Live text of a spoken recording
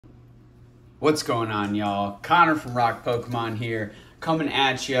What's going on, y'all? Connor from RocPokemon here, coming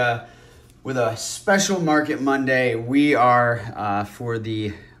at you with a special Market Monday. We are, for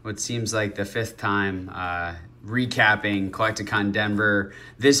the what seems like the fifth time, recapping Collecticon Denver.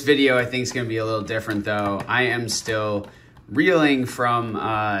 This video I think is going to be a little different though. I am still reeling from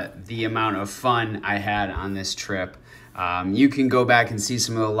the amount of fun I had on this trip. You can go back and see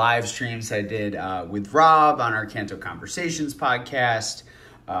some of the live streams I did with Rob on our Canto Conversations podcast,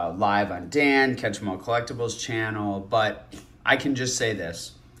 live on Dan, Catch 'em All Collectibles channel. But I can just say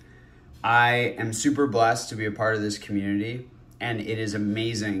this. I am super blessed to be a part of this community, and it is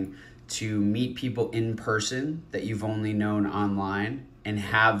amazing to meet people in person that you've only known online and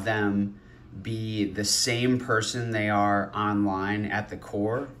have them be the same person they are online at the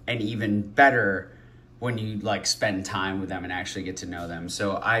core, and even better when you like spend time with them and actually get to know them.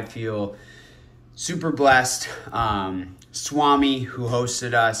 So I feel super blessed. Swami, who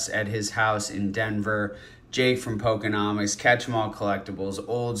hosted us at his house in Denver, Jake from Pokenomics, Catch 'em All Collectibles,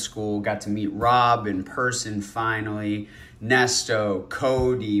 old school, got to meet Rob in person finally, Nesto,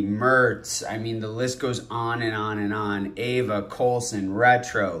 Cody, Mertz, I mean the list goes on and on and on, Ava, Colson,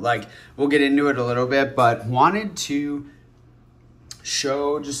 Retro, like we'll get into it a little bit, but wanted to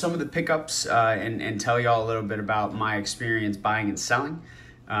show just some of the pickups and tell y'all a little bit about my experience buying and selling,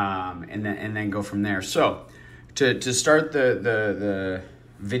 and then go from there. So to start the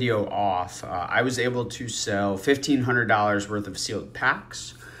video off, I was able to sell $1,500 worth of sealed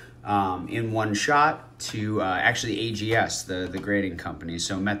packs in one shot to actually AGS, the grading company.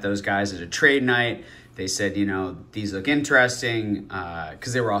 So met those guys at a trade night. They said, you know, these look interesting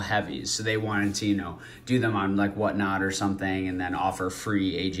because they were all heavies. So they wanted to, you know, do them on like Whatnot or something and then offer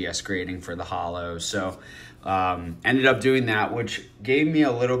free AGS grading for the holo. So ended up doing that, which gave me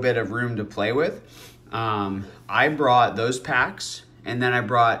a little bit of room to play with. I brought those packs, and then I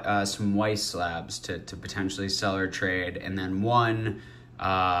brought some Weiss slabs to potentially sell or trade, and then one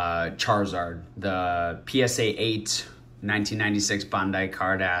Charizard, the PSA 8 1996 Bandai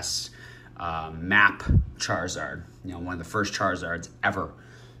Card-ass map Charizard, you know, one of the first Charizards ever,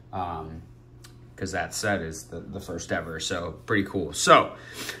 because that set is the first ever, so pretty cool. So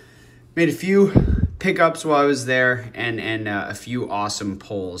made a few pickups while I was there, and a few awesome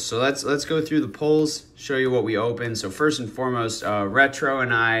pulls. So let's go through the pulls, show you what we opened. So first and foremost, Retro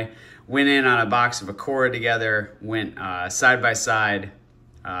and I went in on a box of Akora together, went side by side,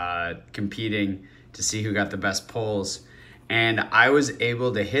 competing to see who got the best pulls. And I was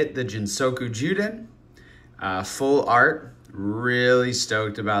able to hit the Jinsoku Juden, full art. Really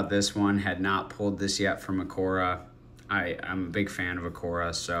stoked about this one. Had not pulled this yet from Akora. I'm a big fan of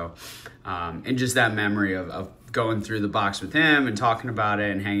Akora, so, and just that memory of going through the box with him and talking about it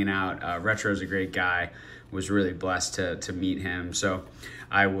and hanging out. Retro's a great guy. Was really blessed to meet him. So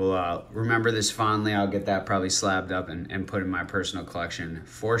I will remember this fondly. I'll get that probably slabbed up and put in my personal collection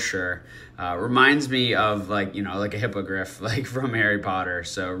for sure. Reminds me of like, you know, like a hippogriff like from Harry Potter.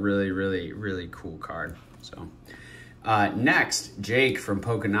 So really, really, really cool card. So next, Jake from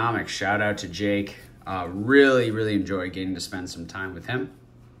Pokenomics. Shout out to Jake. Really, really enjoyed getting to spend some time with him.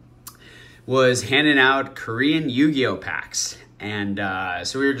 Was handing out Korean Yu-Gi-Oh packs. And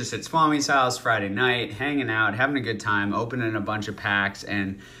so we were just at Swami's house Friday night, hanging out, having a good time, opening a bunch of packs,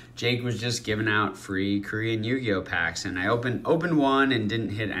 and Jake was just giving out free Korean Yu-Gi-Oh packs. And I opened one and didn't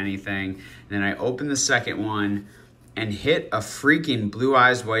hit anything. And then I opened the second one and hit a freaking Blue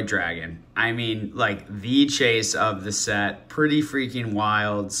Eyes White Dragon. I mean, like the chase of the set, pretty freaking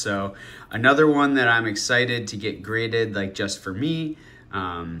wild. So another one that I'm excited to get graded, like just for me.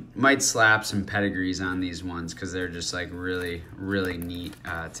 Might slap some pedigrees on these ones because they're just like really, really neat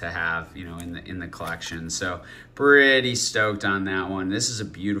to have, you know, in the collection. So pretty stoked on that one. This is a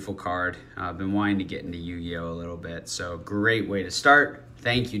beautiful card. I've been wanting to get into Yu-Gi-Oh a little bit, so great way to start.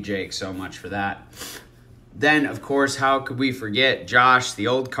 Thank you, Jake, so much for that. Then, of course, how could we forget Josh, the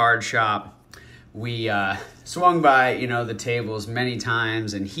old card shop? We swung by, you know, the tables many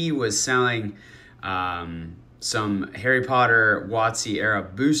times, and he was selling some Harry Potter WotC era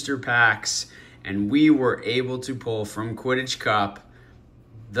booster packs, and we were able to pull from Quidditch Cup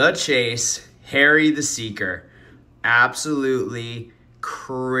the Chase, Harry the Seeker. Absolutely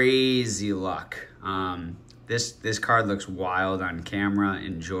crazy luck. This card looks wild on camera.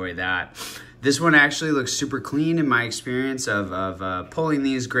 Enjoy that. This one actually looks super clean in my experience of pulling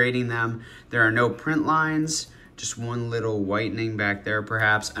these, grading them. There are no print lines, just one little whitening back there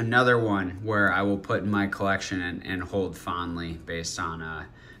perhaps. Another one where I will put in my collection and hold fondly based on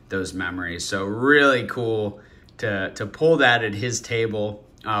those memories. So really cool to pull that at his table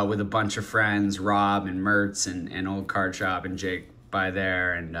with a bunch of friends, Rob and Mertz and Old Card Shop and Jake by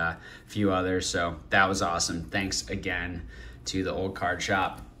there and a few others. So that was awesome. Thanks again to the old card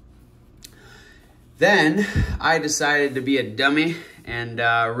shop. Then I decided to be a dummy and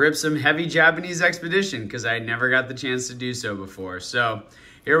rip some heavy Japanese expedition because I never got the chance to do so before. So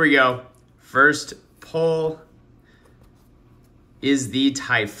here we go. First pull is the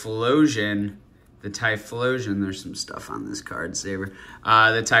Typhlosion. The Typhlosion, there's some stuff on this card saver.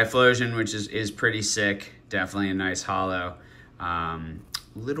 The Typhlosion, which is pretty sick. Definitely a nice hollow.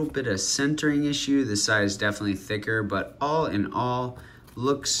 Little bit of centering issue. The side is definitely thicker, but all in all,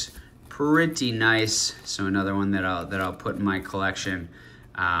 looks pretty nice. So another one that I'll put in my collection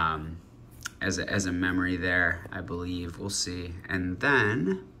as a memory there, I believe. We'll see. And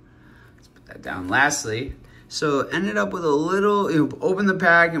then let's put that down. Lastly, so ended up with a little, opened the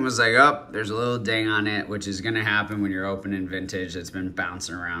pack and was like, oh, there's a little ding on it, which is gonna happen when you're opening vintage that's been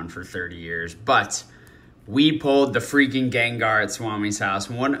bouncing around for 30 years. But we pulled the freaking Gengar at Swami's house.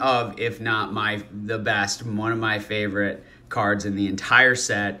 One of, if not the best, one of my favorite cards in the entire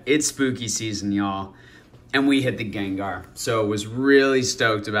set. It's spooky season, y'all. And we hit the Gengar. So was really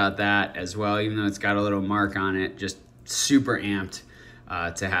stoked about that as well, even though it's got a little mark on it. Just super amped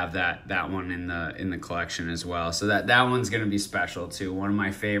to have that one in the collection as well. So that one's gonna be special too. One of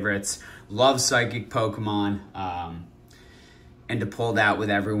my favorites. Love psychic Pokemon. And to pull that with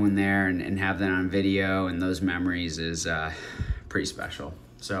everyone there and have that on video and those memories is pretty special.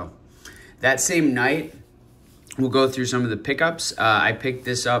 So that same night, we'll go through some of the pickups. I picked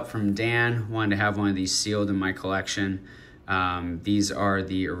this up from Dan. Wanted to have one of these sealed in my collection. These are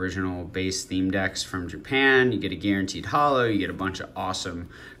the original base theme decks from Japan. You get a guaranteed holo, you get a bunch of awesome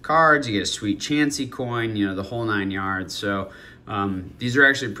cards, you get a sweet Chansey coin, the whole 9 yards. So these are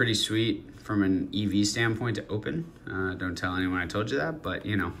actually pretty sweet from an EV standpoint to open. Don't tell anyone I told you that, but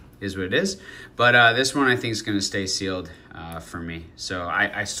is what it is. But this one I think is gonna stay sealed for me. So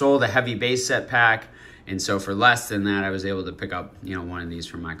I sold a heavy base set pack, and so for less than that, I was able to pick up one of these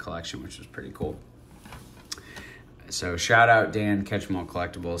from my collection, which was pretty cool. So shout out Dan, Catch 'em All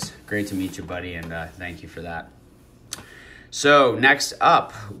Collectibles. Great to meet you, buddy, and thank you for that. So next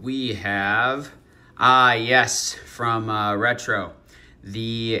up, we have, yes, from Retro,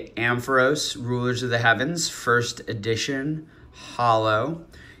 the Ampharos Rulers of the Heavens, first edition, holo.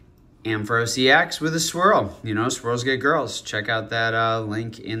 Ampharos EX with a swirl. Swirls get girls. Check out that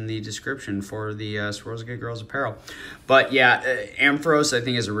link in the description for the Swirls get girls apparel. But yeah, Ampharos I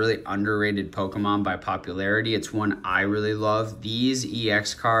think is a really underrated Pokemon by popularity. It's one I really love. These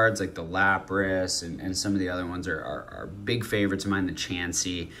EX cards like the Lapras and some of the other ones are big favorites of mine. The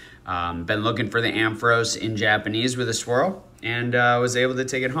Chansey. Been looking for the Ampharos in Japanese with a swirl and was able to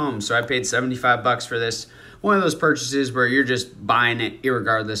take it home. So I paid $75 for this. One of those purchases where you're just buying it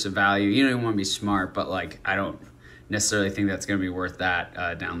irregardless of value. You don't even want to be smart, but I don't necessarily think that's going to be worth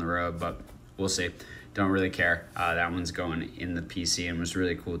that down the road, but we'll see. Don't really care. That one's going in the PC and was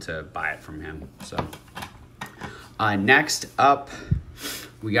really cool to buy it from him. So next up,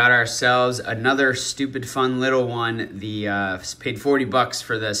 we got ourselves another stupid fun little one. Paid $40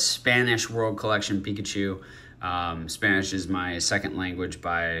 for the Spanish World Collection Pikachu. Spanish is my second language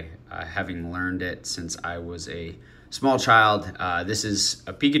by having learned it since I was a small child. This is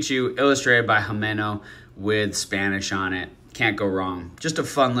a Pikachu illustrated by Jimeno with Spanish on it. Can't go wrong. Just a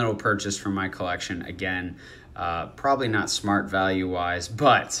fun little purchase from my collection. Again, probably not smart value-wise,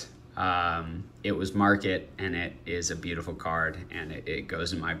 but it was market, and it is a beautiful card, and it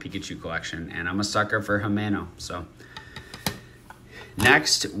goes in my Pikachu collection, and I'm a sucker for Jimeno, so...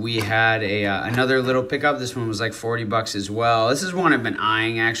 Next, we had another little pickup. This one was like $40 as well. This is one I've been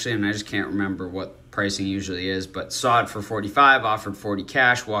eyeing, actually, and I just can't remember what pricing usually is, but saw it for $45, offered $40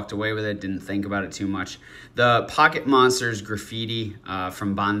 cash, walked away with it, didn't think about it too much. The Pocket Monsters Graffiti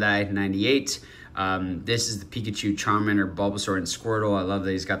from Bandai 98. This is the Pikachu, Charmander, Bulbasaur, and Squirtle. I love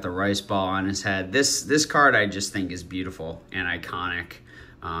that he's got the rice ball on his head. This card I just think is beautiful and iconic.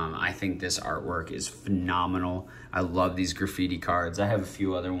 I think this artwork is phenomenal. I love these graffiti cards. I have a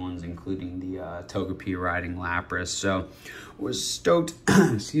few other ones, including the Togepi riding Lapras. So was stoked,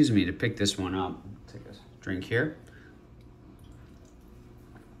 excuse me, to pick this one up. Take a drink here.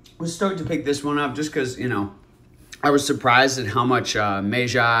 Was stoked to pick this one up just because, I was surprised at how much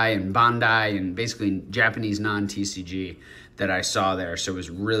Meijai and Bandai and basically Japanese non-TCG that I saw there. So I was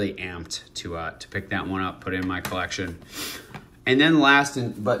really amped to pick that one up, put it in my collection. And then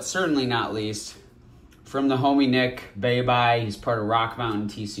last, but certainly not least, from the homie Nick Baybye. He's part of Rock Mountain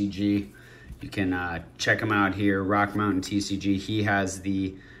TCG. You can check him out here, Rock Mountain TCG. He has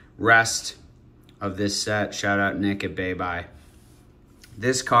the rest of this set. Shout out Nick at Baybye.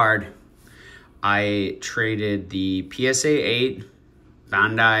 This card, I traded the PSA 8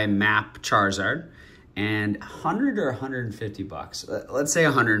 Bandai Map Charizard, and 100 or 150 bucks. Let's say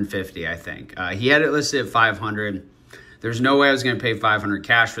 150, I think. He had it listed at 500. There's no way I was going to pay 500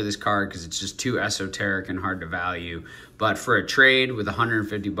 cash for this card because it's just too esoteric and hard to value. But for a trade with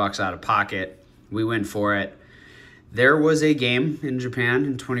 150 bucks out of pocket, we went for it. There was a game in Japan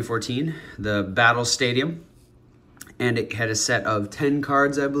in 2014, the Battle Stadium, and it had a set of 10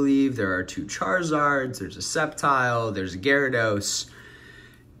 cards, I believe. There are 2 Charizards, there's a Sceptile, there's a Gyarados,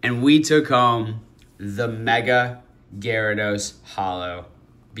 and we took home the Mega Gyarados Holo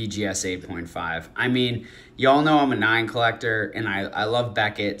BGS 8.5. I mean, y'all know I'm a 9 collector, and I love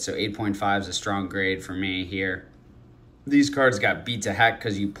Beckett, so 8.5 is a strong grade for me here. These cards got beat to heck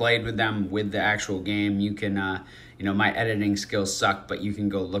because you played with them with the actual game. You can, you know, my editing skills suck, but you can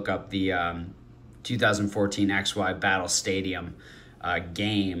go look up the 2014 XY Battle Stadium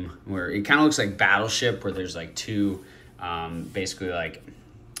game where it kind of looks like Battleship, where there's like 2 basically like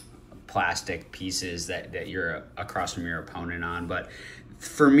plastic pieces that you're across from your opponent on. But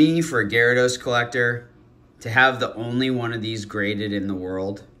for me, for a Gyarados collector, to have the only one of these graded in the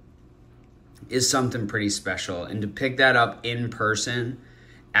world is something pretty special. And to pick that up in person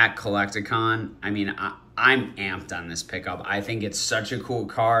at Collecticon, I mean, I'm amped on this pickup. I think it's such a cool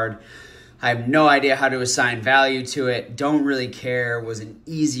card. I have no idea how to assign value to it. Don't really care. It was an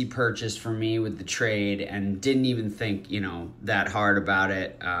easy purchase for me with the trade and didn't even think, you know, that hard about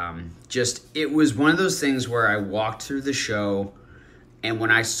it. It was one of those things where I walked through the show, and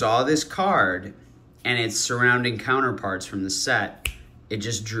when I saw this card and its surrounding counterparts from the set, it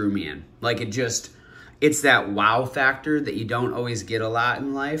just drew me in. Like, it's that wow factor that you don't always get a lot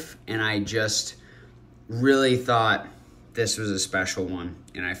in life. And I just really thought this was a special one,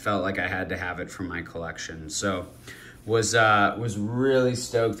 and I felt like I had to have it for my collection. So was really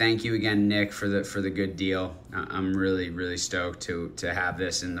stoked. Thank you again, Nick, for the good deal. I'm really stoked to have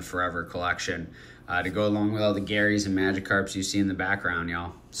this in the forever collection to go along with all the Garys and Magikarps you see in the background,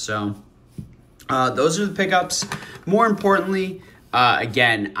 y'all. So those are the pickups. More importantly,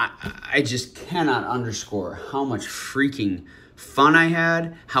 again, I just cannot underscore how much freaking fun I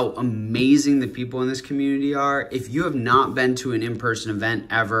had, how amazing the people in this community are. If you have not been to an in-person event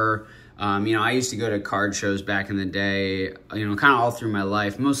ever, you know, I used to go to card shows back in the day, you know, kind of all through my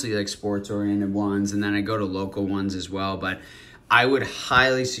life, mostly like sports-oriented ones, and then I go to local ones as well. But I would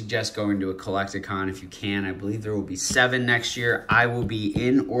highly suggest going to a Collecticon if you can. I believe there will be 7 next year. I will be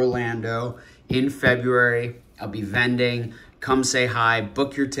in Orlando in February. I'll be vending. Come say hi.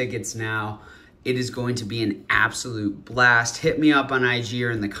 Book your tickets now. It is going to be an absolute blast. Hit me up on IG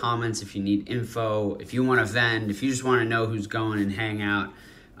or in the comments if you need info, if you want to vend, if you just want to know who's going and hang out.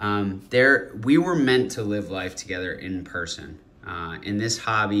 We were meant to live life together in person. And this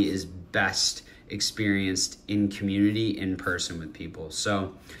hobby is best experienced in community, in person with people.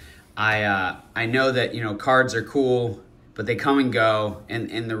 So I know that, you know, cards are cool, but they come and go,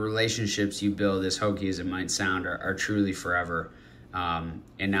 and the relationships you build, as hokey as it might sound, are truly forever.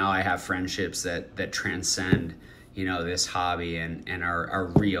 And now I have friendships that transcend, you know, this hobby and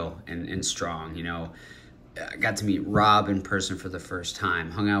are real and strong. You know, I got to meet Rob in person for the first time,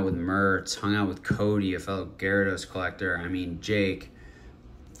 hung out with Mertz, hung out with Cody, a fellow Gyarados collector. I mean, Jake,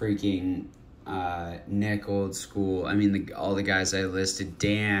 freaking Nick, old school. I mean, all the guys I listed,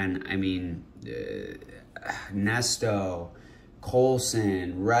 Dan, I mean, Nesto,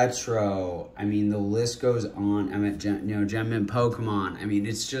 Colson, Retro. I mean, the list goes on. I mean, Gem Pokemon. I mean,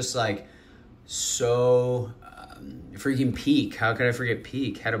 it's just like so freaking Peak. How could I forget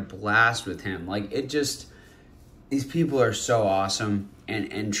Peak? Had a blast with him. Like, it just, these people are so awesome.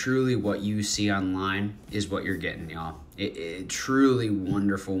 And truly what you see online is what you're getting, y'all. It truly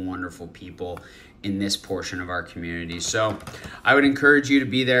wonderful, wonderful people in this portion of our community. So I would encourage you to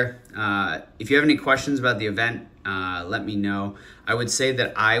be there. If you have any questions about the event, let me know. I would say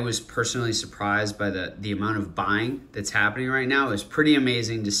that I was personally surprised by the amount of buying that's happening right now. It's pretty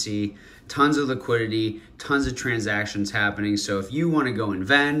amazing to see. Tons of liquidity, tons of transactions happening. So if you want to go and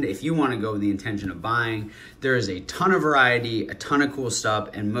vend, if you want to go with the intention of buying, there is a ton of variety, a ton of cool stuff,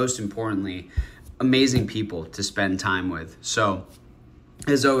 and most importantly, amazing people to spend time with. So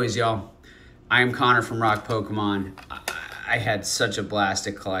as always, y'all, I am Connor from RocPokemon. I had such a blast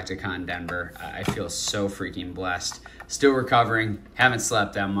at Collecticon Denver. I feel so freaking blessed. Still recovering, haven't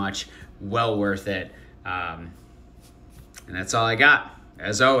slept that much, well worth it. And that's all I got.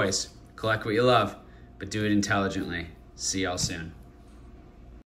 As always, collect what you love, but do it intelligently. See y'all soon.